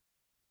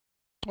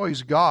 Well,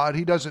 he's God.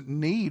 He doesn't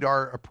need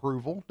our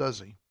approval, does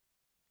he?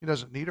 He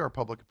doesn't need our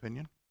public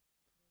opinion.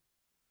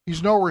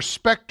 He's no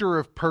respecter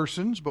of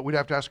persons, but we'd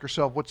have to ask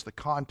ourselves, what's the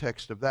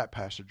context of that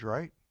passage,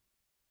 right?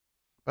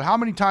 But how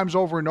many times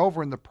over and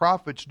over in the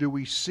prophets do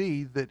we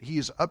see that he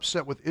is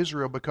upset with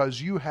Israel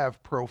because you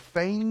have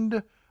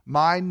profaned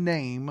my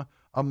name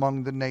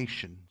among the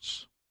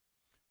nations?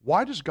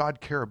 Why does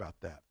God care about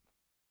that?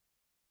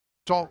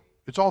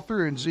 It's all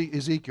through in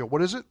Ezekiel.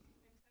 What is it?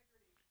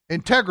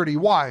 Integrity.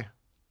 Why?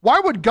 Why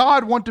would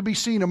God want to be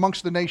seen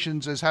amongst the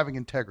nations as having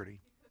integrity?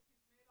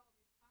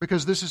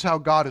 Because this is how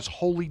God is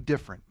wholly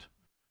different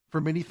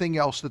from anything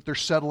else that they're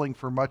settling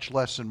for much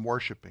less and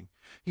worshiping.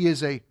 He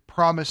is a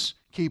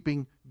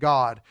promise-keeping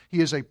God.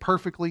 He is a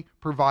perfectly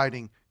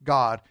providing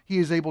God. He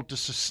is able to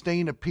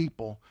sustain a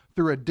people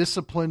through a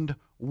disciplined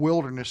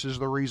wilderness is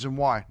the reason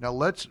why. Now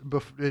let's,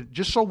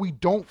 just so we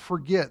don't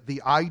forget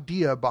the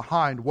idea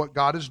behind what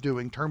God is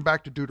doing, turn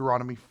back to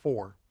Deuteronomy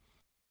 4.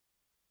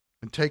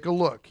 And take a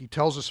look. He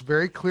tells us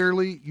very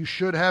clearly, you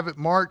should have it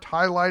marked,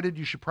 highlighted.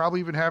 You should probably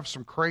even have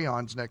some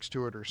crayons next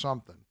to it or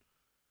something.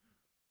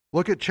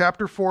 Look at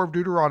chapter 4 of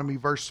Deuteronomy,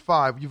 verse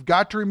 5. You've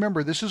got to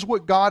remember, this is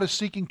what God is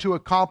seeking to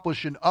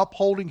accomplish in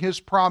upholding his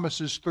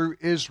promises through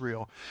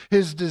Israel.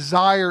 His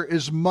desire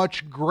is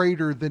much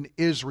greater than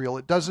Israel.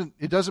 It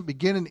doesn't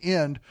begin and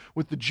end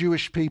with the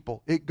Jewish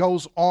people. It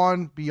goes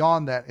on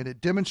beyond that, and it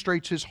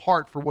demonstrates his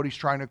heart for what he's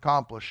trying to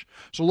accomplish.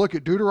 So look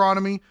at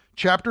Deuteronomy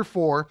chapter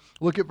 4.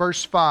 Look at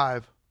verse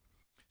 5.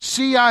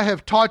 See, I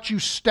have taught you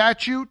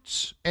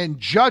statutes and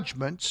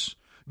judgments,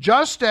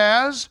 just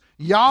as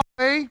Yahweh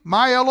Yahweh,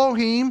 my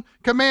Elohim,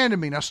 commanded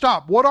me. Now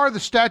stop. What are the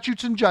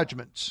statutes and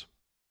judgments?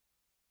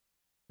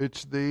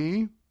 It's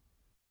the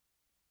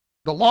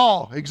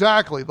law.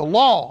 Exactly, the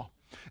law.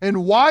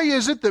 And why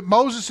is it that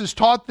Moses has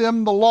taught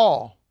them the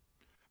law?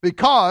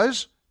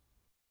 Because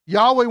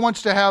Yahweh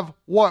wants to have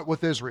what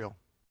with Israel?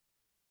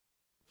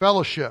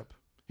 Fellowship.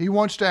 He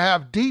wants to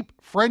have deep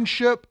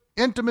friendship,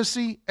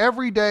 intimacy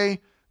every day,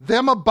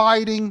 them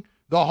abiding,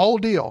 the whole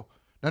deal.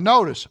 Now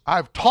notice,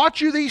 I've taught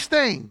you these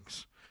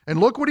things. And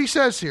look what he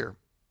says here.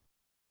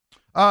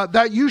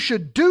 That you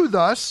should do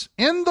thus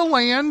in the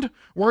land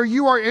where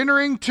you are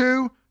entering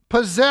to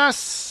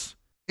possess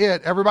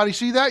it. Everybody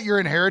see that? You're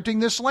inheriting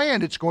this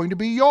land. It's going to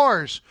be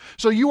yours.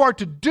 So you are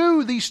to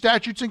do these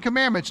statutes and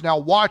commandments. Now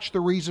watch the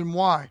reason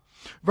why.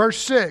 Verse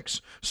 6,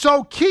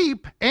 so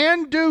keep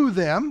and do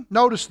them.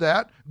 Notice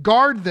that.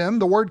 Guard them.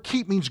 The word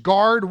keep means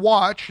guard,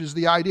 watch is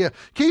the idea.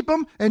 Keep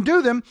them and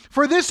do them,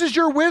 for this is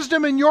your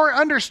wisdom and your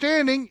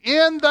understanding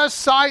in the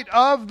sight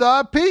of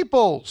the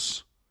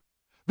peoples.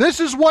 This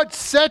is what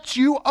sets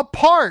you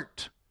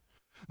apart.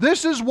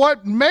 This is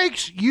what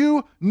makes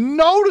you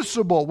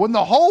noticeable. When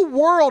the whole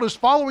world is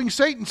following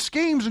Satan's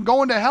schemes and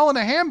going to hell in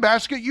a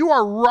handbasket, you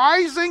are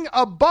rising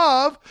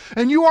above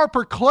and you are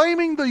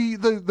proclaiming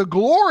the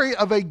glory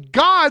of a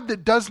God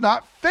that does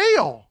not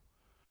fail,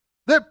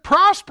 that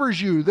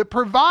prospers you, that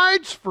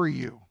provides for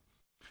you.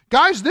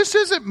 Guys, this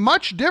isn't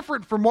much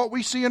different from what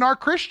we see in our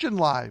Christian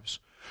lives.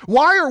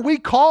 Why are we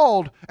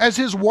called as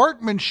his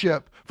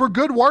workmanship for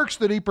good works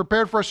that he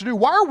prepared for us to do?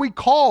 Why are we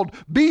called,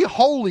 be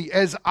holy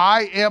as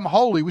I am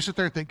holy? We sit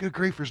there and think, good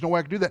grief, there's no way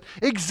I can do that.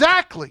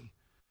 Exactly.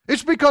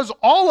 It's because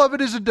all of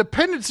it is a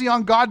dependency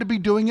on God to be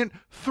doing it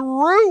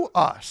through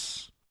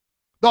us.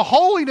 The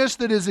holiness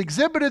that is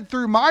exhibited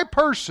through my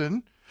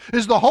person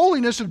is the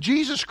holiness of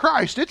Jesus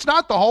Christ. It's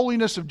not the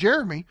holiness of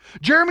Jeremy.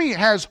 Jeremy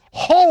has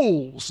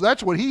holes.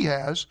 That's what he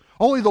has.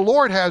 Only the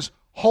Lord has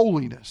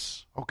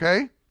holiness.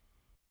 Okay?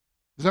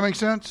 Does that make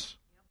sense?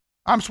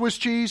 I'm Swiss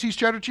cheese. He's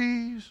cheddar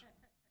cheese.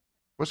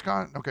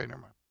 Wisconsin. Okay,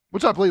 never mind.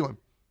 What's up, Leland?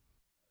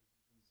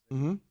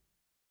 Mm-hmm.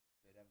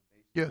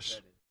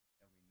 Yes.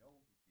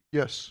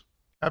 Yes,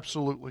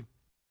 absolutely.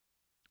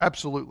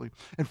 Absolutely.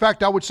 In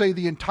fact, I would say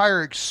the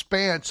entire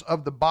expanse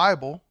of the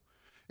Bible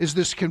is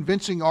this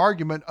convincing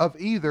argument of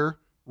either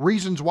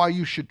reasons why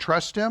you should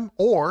trust him,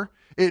 or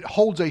it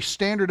holds a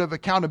standard of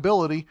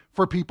accountability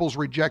for people's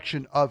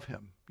rejection of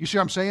him. You see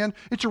what I'm saying?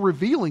 It's a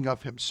revealing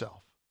of himself.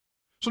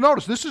 So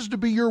notice, this is to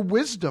be your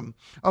wisdom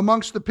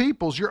amongst the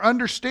peoples, your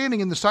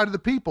understanding in the sight of the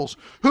peoples,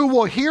 who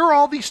will hear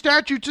all these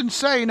statutes and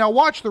say, now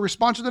watch the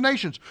response of the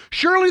nations.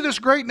 Surely this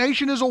great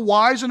nation is a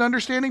wise and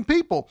understanding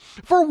people.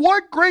 For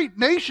what great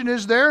nation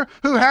is there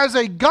who has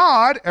a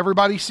God?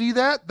 Everybody see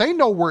that? They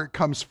know where it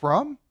comes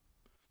from.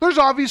 There's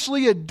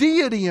obviously a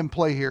deity in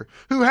play here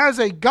who has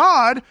a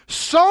God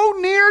so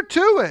near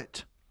to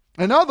it.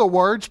 In other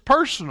words,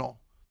 personal.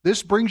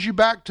 This brings you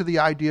back to the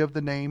idea of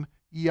the name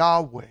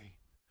Yahweh.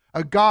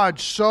 A God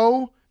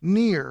so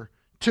near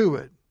to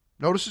it.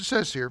 Notice it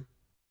says here,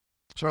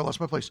 sorry, I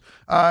lost my place.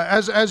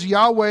 As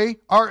Yahweh,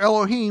 our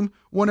Elohim,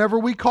 whenever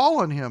we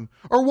call on him.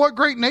 Or what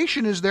great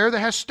nation is there that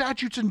has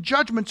statutes and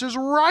judgments as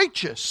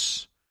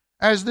righteous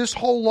as this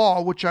whole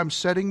law which I'm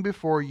setting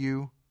before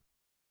you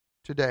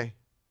today?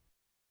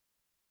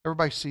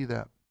 Everybody see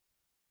that?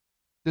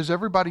 Does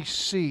everybody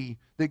see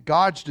that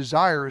God's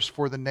desire is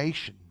for the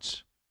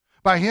nations?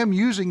 By him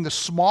using the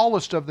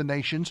smallest of the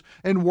nations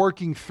and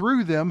working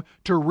through them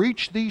to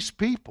reach these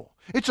people.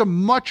 It's a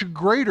much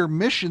greater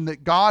mission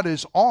that God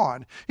is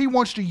on. He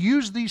wants to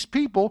use these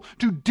people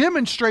to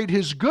demonstrate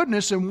his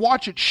goodness and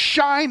watch it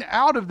shine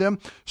out of them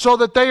so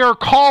that they are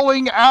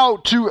calling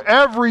out to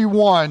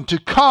everyone to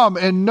come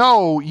and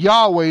know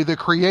Yahweh the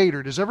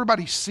Creator. Does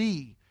everybody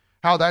see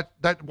how that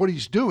what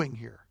he's doing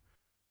here?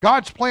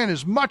 God's plan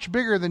is much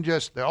bigger than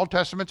just the Old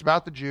Testament's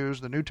about the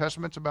Jews, the New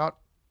Testament's about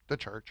the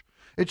church.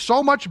 It's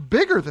so much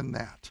bigger than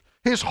that.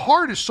 His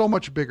heart is so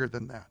much bigger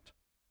than that.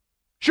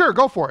 Sure,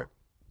 go for it.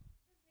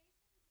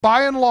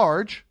 By and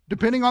large,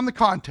 depending on the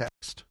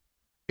context,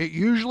 it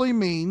usually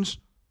means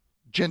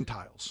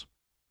Gentiles.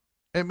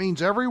 It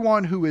means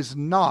everyone who is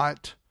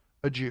not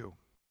a Jew.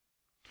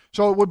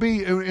 So it would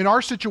be, in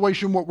our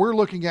situation, what we're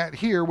looking at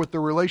here with the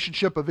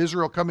relationship of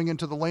Israel coming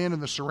into the land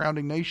and the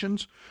surrounding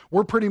nations,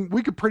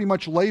 we could pretty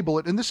much label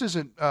it, and this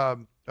isn't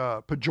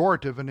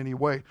pejorative in any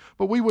way,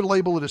 but we would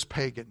label it as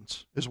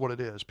pagans, is what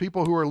it is.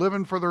 People who are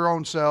living for their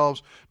own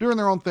selves, doing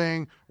their own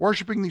thing,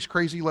 worshiping these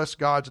crazy less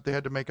gods that they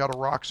had to make out of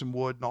rocks and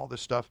wood and all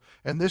this stuff.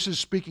 And this is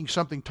speaking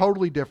something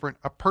totally different,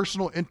 a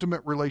personal,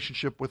 intimate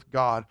relationship with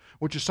God,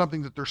 which is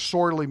something that they're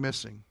sorely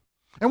missing.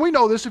 And we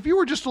know this if you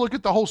were just to look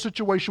at the whole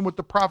situation with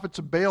the prophets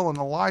of Baal and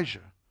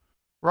Elijah,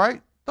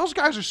 right? Those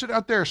guys are sitting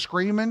out there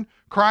screaming,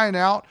 crying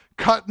out,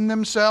 cutting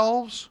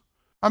themselves.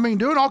 I mean,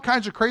 doing all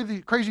kinds of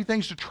crazy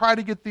things to try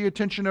to get the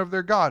attention of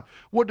their God.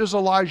 What does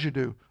Elijah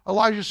do?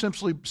 Elijah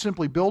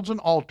simply builds an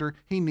altar,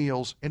 he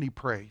kneels, and he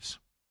prays.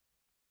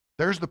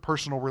 There's the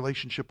personal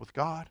relationship with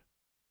God.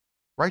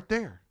 Right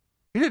there.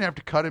 He didn't have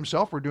to cut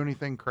himself or do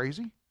anything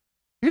crazy.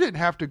 He didn't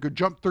have to go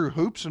jump through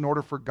hoops in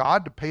order for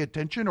God to pay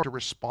attention or to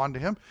respond to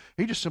him.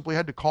 He just simply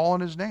had to call on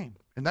his name.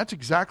 And that's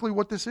exactly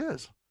what this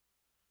is.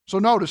 So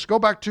notice, go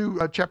back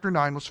to chapter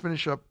 9. Let's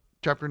finish up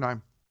chapter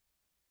 9.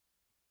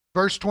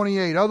 Verse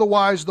 28,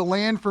 otherwise the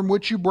land from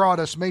which you brought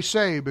us may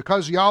say,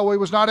 because Yahweh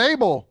was not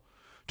able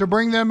to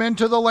bring them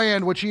into the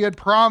land which he had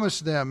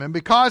promised them, and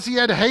because he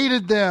had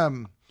hated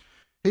them,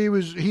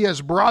 he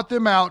has brought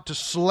them out to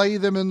slay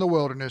them in the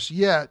wilderness.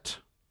 Yet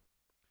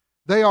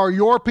they are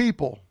your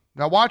people.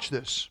 Now watch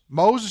this.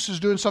 Moses is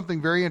doing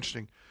something very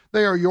interesting.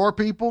 They are your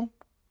people,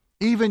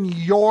 even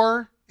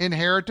your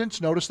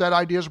inheritance. Notice that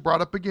idea is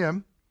brought up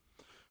again.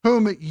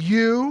 Whom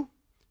you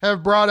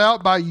have brought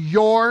out by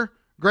your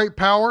great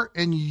power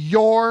and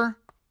your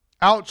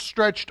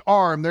outstretched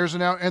arm. There's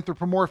an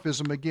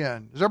anthropomorphism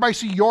again. Does everybody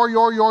see your?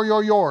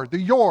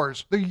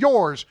 The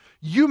yours.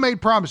 You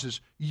made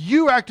promises.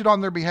 You acted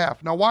on their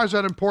behalf. Now, why is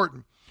that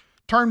important?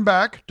 Turn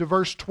back to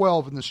verse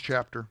 12 in this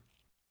chapter.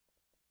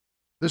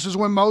 This is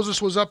when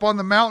Moses was up on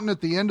the mountain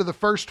at the end of the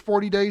first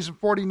 40 days and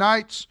 40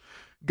 nights.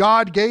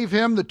 God gave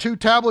him the 2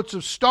 tablets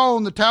of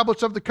stone, the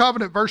tablets of the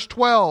covenant, verse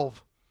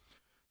 12.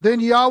 Then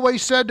Yahweh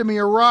said to me,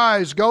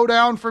 arise, go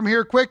down from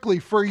here quickly,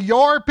 for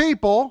your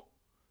people,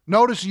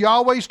 notice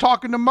Yahweh's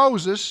talking to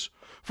Moses,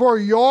 for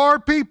your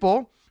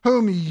people,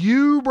 whom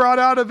you brought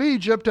out of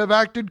Egypt, have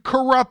acted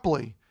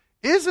corruptly.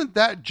 Isn't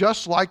that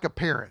just like a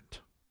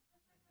parent?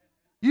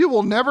 You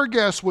will never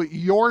guess what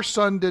your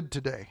son did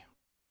today.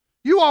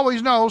 You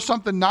always know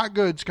something not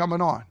good's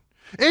coming on.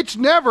 It's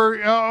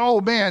never,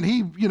 oh man,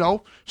 he,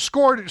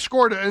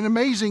 scored an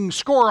amazing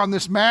score on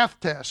this math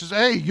test. It's,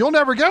 hey, you'll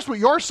never guess what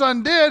your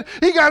son did.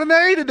 He got an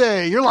A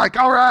today. You're like,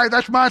 all right,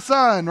 that's my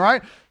son,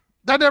 right?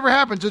 That never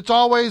happens. It's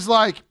always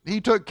like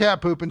he took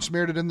cat poop and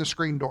smeared it in the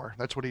screen door.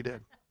 That's what he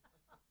did.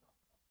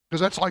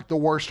 Because that's like the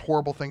worst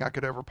horrible thing I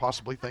could ever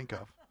possibly think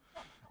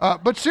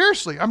of. But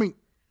seriously,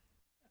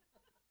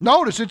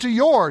 notice it's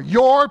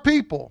your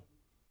people,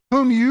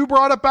 whom you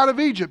brought up out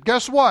of Egypt.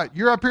 Guess what?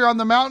 You're up here on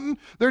the mountain.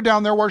 They're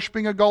down there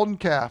worshiping a golden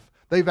calf.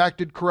 They've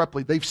acted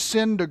corruptly. They've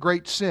sinned a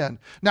great sin.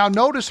 Now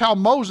notice how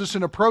Moses,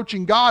 in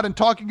approaching God and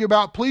talking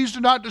about, please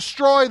do not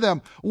destroy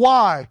them.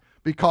 Why?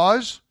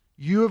 Because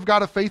you have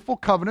got a faithful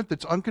covenant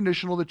that's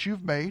unconditional that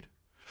you've made.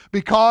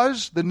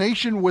 Because the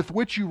nation with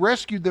which you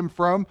rescued them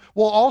from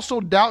will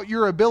also doubt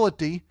your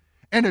ability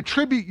and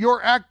attribute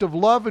your act of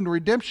love and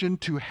redemption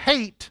to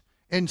hate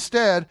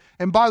instead.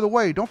 And by the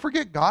way, don't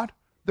forget, God,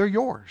 they're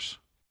yours.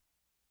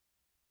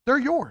 They're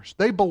yours.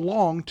 They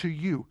belong to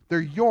you. They're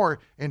your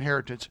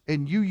inheritance,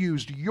 and you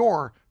used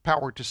your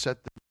power to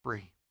set them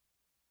free.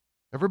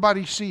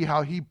 Everybody see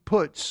how he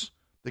puts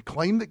the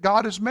claim that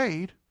God has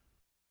made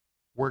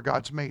where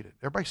God's made it.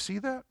 Everybody see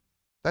that?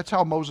 That's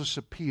how Moses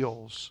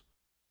appeals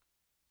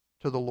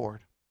to the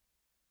Lord.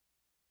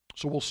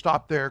 So we'll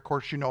stop there. Of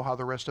course, you know how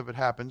the rest of it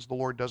happens. The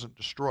Lord doesn't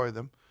destroy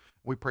them.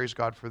 We praise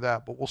God for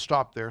that, but we'll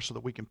stop there so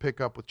that we can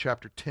pick up with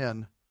chapter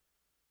 10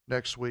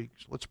 next week.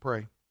 So let's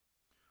pray.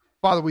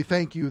 Father, we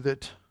thank you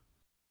that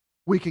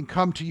we can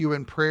come to you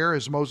in prayer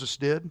as Moses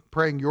did,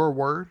 praying your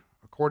word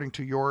according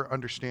to your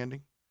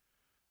understanding,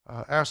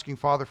 asking,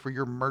 Father, for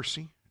your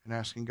mercy and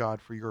asking, God,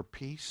 for your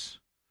peace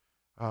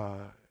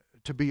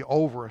to be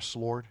over us,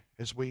 Lord,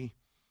 as we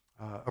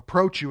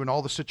approach you in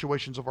all the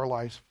situations of our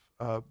life,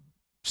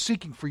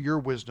 seeking for your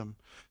wisdom,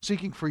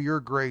 seeking for your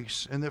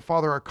grace, and that,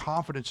 Father, our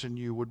confidence in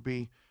you would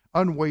be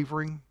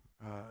unwavering.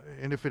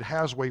 And if it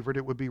has wavered,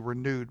 it would be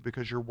renewed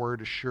because your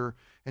word is sure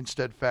and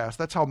steadfast.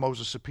 That's how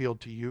Moses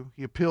appealed to you.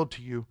 He appealed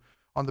to you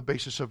on the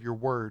basis of your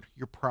word,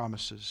 your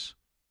promises,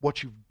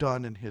 what you've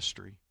done in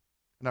history.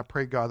 And I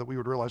pray, God, that we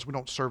would realize we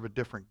don't serve a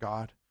different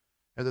God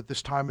and that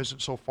this time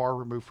isn't so far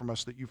removed from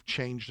us that you've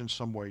changed in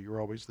some way.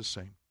 You're always the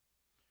same.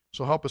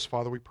 So help us,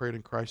 Father. We pray it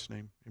in Christ's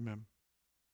name. Amen.